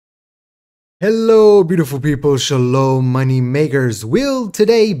Hello, beautiful people. Shalom, money makers. Will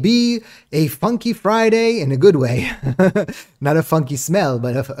today be a funky Friday in a good way? Not a funky smell,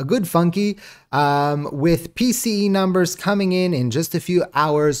 but a good funky. With PCE numbers coming in just a few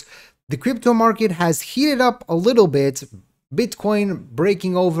hours, the crypto market has heated up a little bit. Bitcoin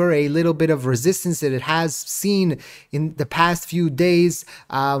breaking over a little bit of resistance that it has seen in the past few days.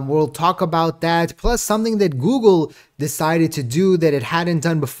 We'll talk about that, plus something that Google decided to do that it hadn't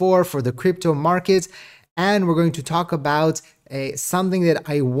done before for the crypto market. And we're going to talk about something that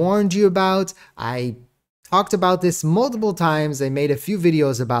I warned you about. I talked about this multiple times. I made a few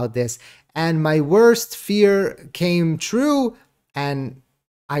videos about this, and my worst fear came true, and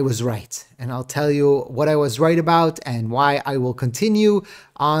I was right, and I'll tell you what I was right about and why I will continue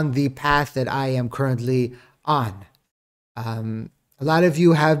on the path that I am currently on. A lot of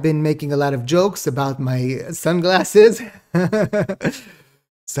you have been making a lot of jokes about my sunglasses.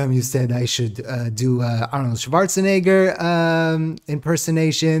 Some of you said I should do Arnold Schwarzenegger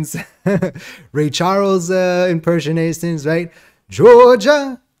impersonations, Ray Charles impersonations, right?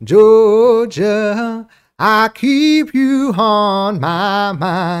 Georgia, Georgia, I keep you on my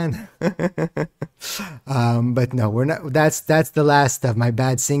mind. But no, we're not. That's the last of my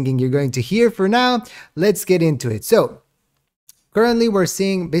bad singing you're going to hear for now. Let's get into it. So currently we're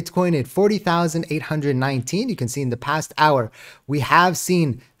seeing Bitcoin at 40,819. You can see in the past hour, we have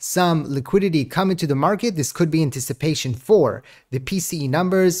seen some liquidity come into the market. This could be anticipation for the PCE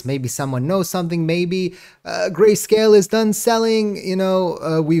numbers. Maybe someone knows something. Maybe Grayscale is done selling. You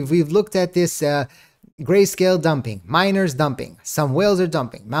know, we've looked at this. Grayscale dumping, miners dumping, some whales are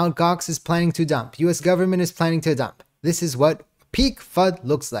dumping, Mt. Gox is planning to dump, US government is planning to dump. This is what peak FUD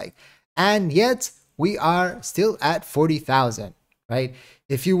looks like. And yet we are still at 40,000, right?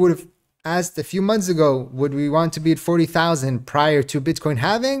 If you would have asked a few months ago, would we want to be at 40,000 prior to Bitcoin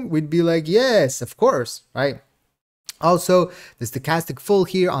halving? We'd be like, yes, of course, right? Also, the stochastic full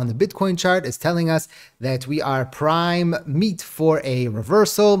here on the Bitcoin chart is telling us that we are prime meat for a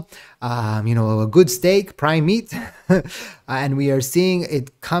reversal, you know, a good steak, prime meat, and we are seeing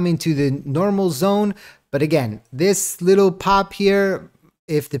it come into the normal zone. But again, this little pop here,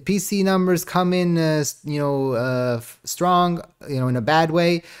 if the PC numbers come in, strong, in a bad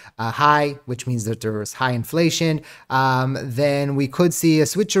way, high, which means that there's high inflation, then we could see a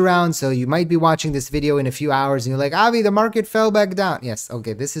switch around. So you might be watching this video in a few hours and you're like, Avi, the market fell back down. Yes,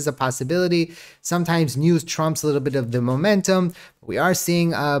 okay, this is a possibility. Sometimes news trumps a little bit of the momentum. We are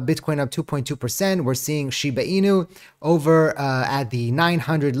seeing Bitcoin up 2.2%. We're seeing Shiba Inu over at the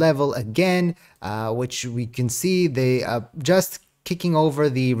 900 level again, which we can see they just kicking over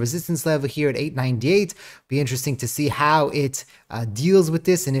the resistance level here at 898. Be interesting to see how it deals with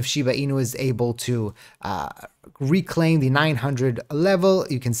this and if Shiba Inu is able to reclaim the 900 level.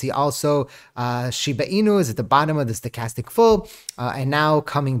 You can see also Shiba Inu is at the bottom of the stochastic full and now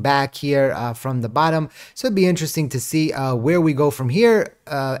coming back here from the bottom. So it'd be interesting to see where we go from here.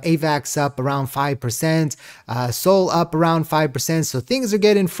 AVAX up around 5%, Sol up around 5%. So things are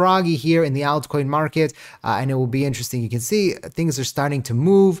getting froggy here in the altcoin market, and it will be interesting. You can see things are starting to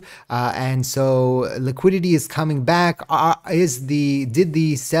move, and so liquidity is coming back. Did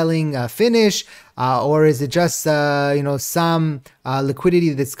the selling finish? Or is it just some liquidity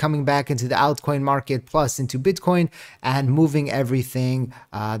that's coming back into the altcoin market plus into Bitcoin and moving everything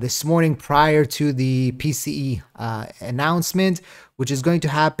this morning prior to the PCE announcement, which is going to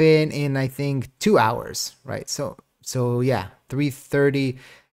happen in, I think, 2 hours, right? So yeah, 8:30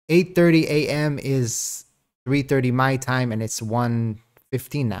 a.m. is 3:30 my time, and it's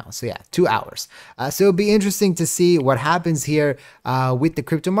 1:15 now. So yeah, 2 hours. So it'll be interesting to see what happens here with the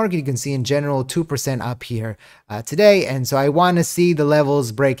crypto market. You can see in general 2% up here today, and so I want to see the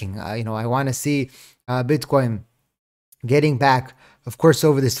levels breaking. I want to see Bitcoin getting back, of course,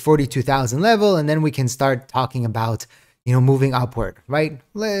 over this 42,000 level, and then we can start talking about moving upward, right?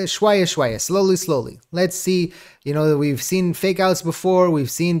 Shwaya, slowly. Let's see. We've seen fake outs before. We've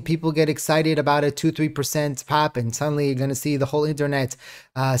seen people get excited about a 2-3% pop, and suddenly you're going to see the whole internet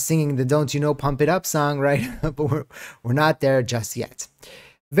singing the Don't You Know Pump It Up song, right? But we're not there just yet.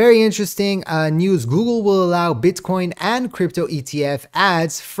 Very interesting news. Google will allow Bitcoin and crypto ETF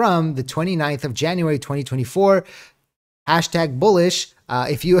ads from the 29th of January 2024. Hashtag bullish.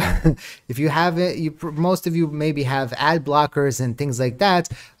 If you have it, most of you maybe have ad blockers and things like that.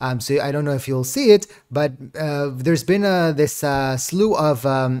 So I don't know if you'll see it, but there's been this slew of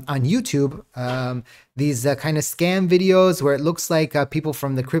on YouTube these kind of scam videos where it looks like people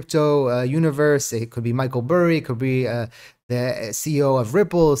from the crypto universe. It could be Michael Burry, it could be the CEO of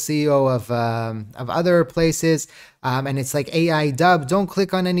Ripple, CEO of other places, and it's like AI dub. Don't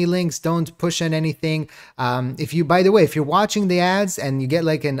click on any links. Don't push on anything. If you, by the way, if you're watching the ads and you get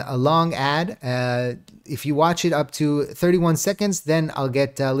like a long ad, if you watch it up to 31 seconds, then I'll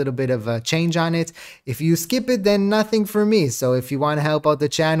get a little bit of a change on it. If you skip it, then nothing for me. So if you want to help out the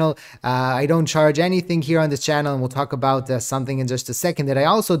channel, I don't charge anything here on this channel, and we'll talk about something in just a second that I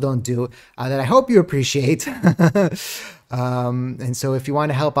also don't do, that I hope you appreciate. And so if you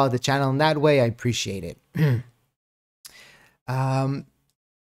want to help out the channel in that way, I appreciate it.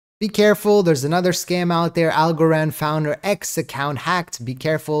 Be careful. There's another scam out there. Algorand founder X account hacked. Be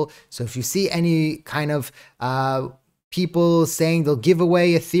careful. So if you see any kind of people saying they'll give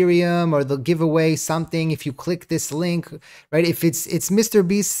away Ethereum or they'll give away something if you click this link, right? If it's Mr.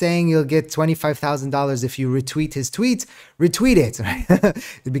 Beast saying you'll get $25,000 if you retweet his tweet, retweet it. Right?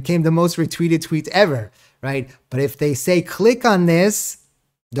 It became the most retweeted tweet ever, right? But if they say click on this,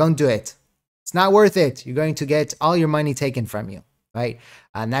 don't do it. It's not worth it. You're going to get all your money taken from you, right?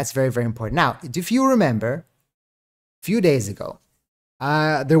 And that's very, very important. Now, if you remember, a few days ago,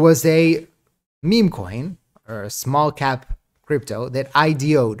 there was a meme coin or a small cap crypto that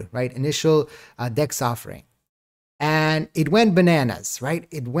IDO'd, right? Initial DEX offering. And it went bananas, right?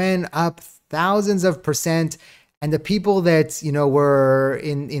 It went up thousands of %. And the people that, you know, were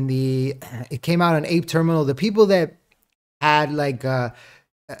in the, it came out on Ape Terminal, the people that had like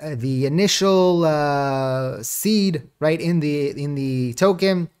the initial seed, right, in the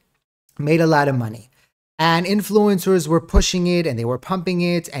token made a lot of money. And influencers were pushing it and they were pumping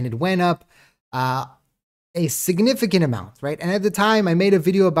it, and it went up a significant amount, right? And at the time, I made a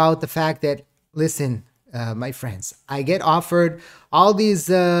video about the fact that, listen, my friends, I get offered all these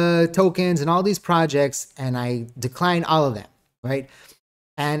tokens and all these projects, and I decline all of them, right?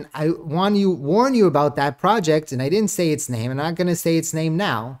 And I want to warn you about that project, and I didn't say its name. I'm not going to say its name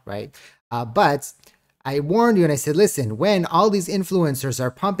now, right? But I warned you and I said, listen, when all these influencers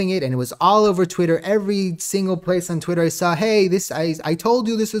are pumping it, and it was all over Twitter, every single place on Twitter I saw, hey, I told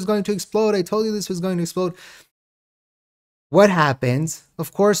you this was going to explode. I told you this was going to explode. What happened?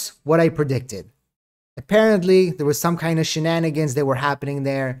 Of course, what I predicted. Apparently, there was some kind of shenanigans that were happening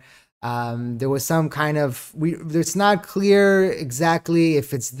there. There was some kind of, it's not clear exactly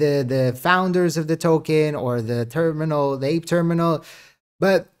if it's the founders of the token or the terminal, the Ape Terminal,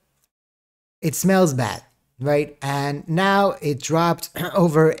 but it smells bad, right? And now it dropped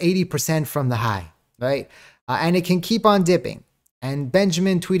over 80% from the high, right? And it can keep on dipping. And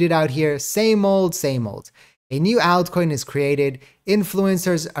Benjamin tweeted out here, same old, same old. A new altcoin is created.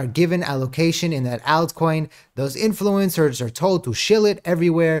 Influencers are given allocation in that altcoin. Those influencers are told to shill it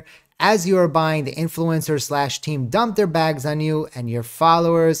everywhere. As you are buying, the influencer/team dump their bags on you, and your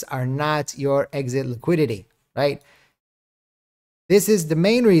followers are not your exit liquidity, right? This is the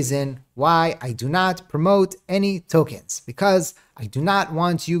main reason why I do not promote any tokens, because I do not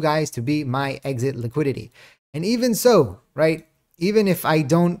want you guys to be my exit liquidity. And even so, right, even if I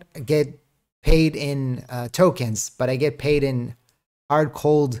don't get paid in tokens, but I get paid in hard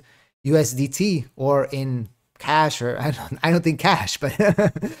cold USDT or in cash, or I don't think cash, but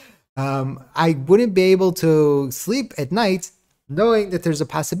I wouldn't be able to sleep at night knowing that there's a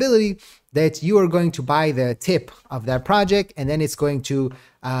possibility that you are going to buy the tip of that project, and then it's going to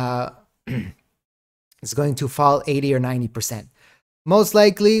it's going to fall 80 or 90%. Most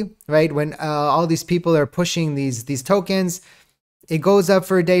likely, right, when all these people are pushing these tokens, it goes up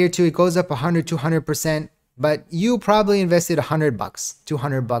for a day or two, it goes up 100, 200%, but you probably invested $100,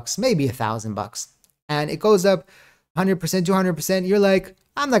 $200, maybe $1,000, and it goes up 100%, 200%. You're like,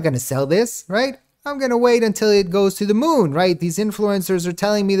 I'm not going to sell this, right? I'm going to wait until it goes to the moon, right? These influencers are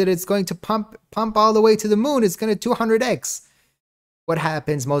telling me that it's going to pump all the way to the moon. It's going to 200x. What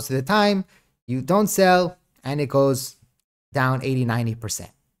happens most of the time? You don't sell and it goes down 80, 90%,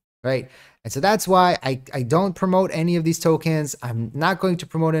 right? And so that's why I don't promote any of these tokens. I'm not going to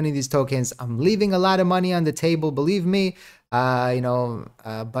promote any of these tokens. I'm leaving a lot of money on the table, believe me,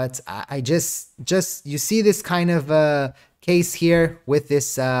 but I just you see this kind of case here with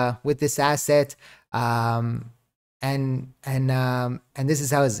this asset, and this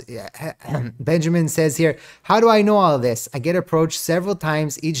is how Benjamin says here, how do I know all of this? I get approached several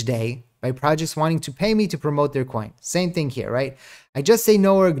times each day by projects wanting to pay me to promote their coin. Same thing here, right? I just say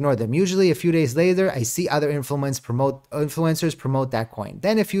no or ignore them. Usually a few days later, I see other influencers promote that coin.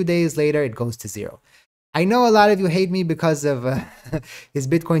 Then a few days later, it goes to zero. I know a lot of you hate me because of his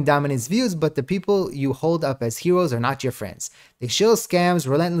Bitcoin dominance views, but the people you hold up as heroes are not your friends. They shill scams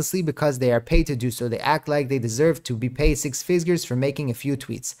relentlessly because they are paid to do so. They act like they deserve to be paid 6 figures for making a few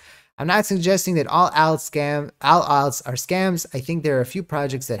tweets. I'm not suggesting that all alts are scams. I think there are a few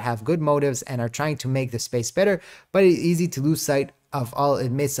projects that have good motives and are trying to make the space better, but it's easy to lose sight of all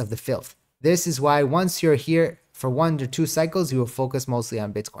amidst of the filth. This is why once you're here for 1 to 2 cycles, you will focus mostly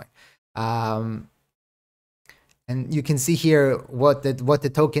on Bitcoin. And you can see here what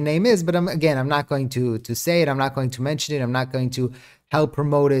the token name is, but I'm not going to say it. I'm not going to mention it. I'm not going to help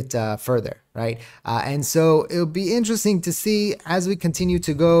promote it further, right? And so it'll be interesting to see as we continue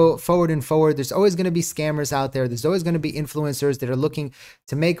to go forward and forward. There's always going to be scammers out there. There's always going to be influencers that are looking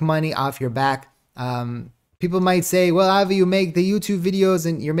to make money off your back. People might say, well, Avi, you make the YouTube videos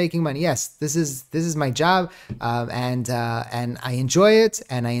and you're making money. Yes, this is my job, and I enjoy it,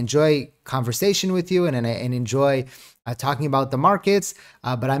 and I enjoy conversation with you, and enjoy talking about the markets,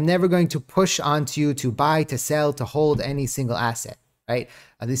 but I'm never going to push onto you to buy, to sell, to hold any single asset, right?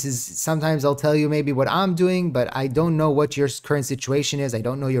 This is, sometimes I'll tell you maybe what I'm doing, but I don't know what your current situation is. I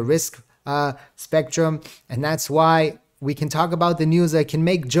don't know your risk spectrum, and that's why we can talk about the news. I can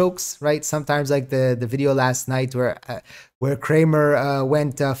make jokes, right? Sometimes, like the video last night where Kramer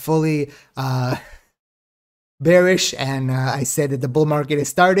went fully bearish, and I said that the bull market is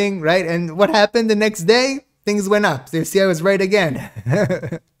starting, right? And what happened the next day? Things went up. So you see, I was right again.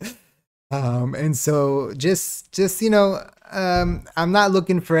 And so just you know, I'm not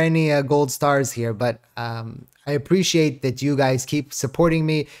looking for any gold stars here, but I appreciate that you guys keep supporting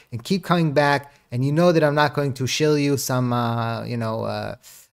me and keep coming back. And you know that I'm not going to shill you some,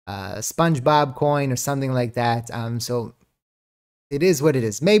 SpongeBob coin or something like that. So it is what it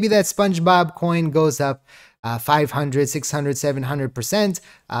is. Maybe that SpongeBob coin goes up 500, 600, 700%.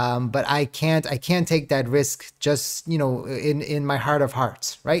 But I can't take that risk just, you know, in my heart of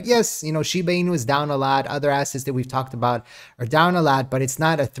hearts, right? Yes, you know, Shiba Inu is down a lot. Other assets that we've talked about are down a lot, but it's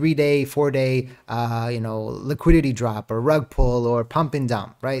not a 3-day, 4-day, liquidity drop or rug pull or pump and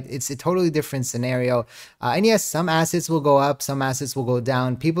dump, right? It's a totally different scenario. And yes, some assets will go up, some assets will go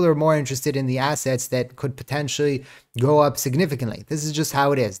down. People are more interested in the assets that could potentially go up significantly. This is just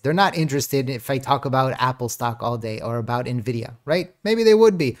how it is. They're not interested if I talk about Apple stock all day or about Nvidia, right? Maybe they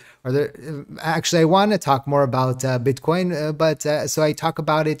would be. Or actually, I want to talk more about Bitcoin, but so I talk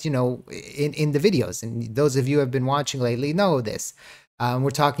about it, you know, in the videos. And those of you who have been watching lately know this.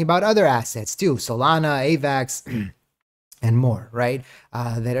 We're talking about other assets too, Solana, AVAX, and more, right?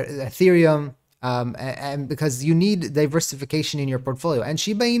 That are Ethereum. And because you need diversification in your portfolio. And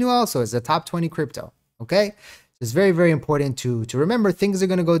Shiba Inu also is a top 20 crypto, okay? It's very, very important to remember things are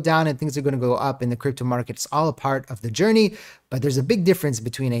going to go down and things are going to go up in the crypto market. It's all a part of the journey, but there's a big difference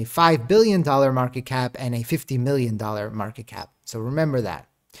between a $5 billion market cap and a $50 million market cap. So remember that.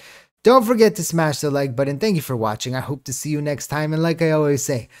 Don't forget to smash the like button. Thank you for watching. I hope to see you next time. And like I always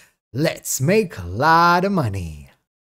say, let's make a lot of money.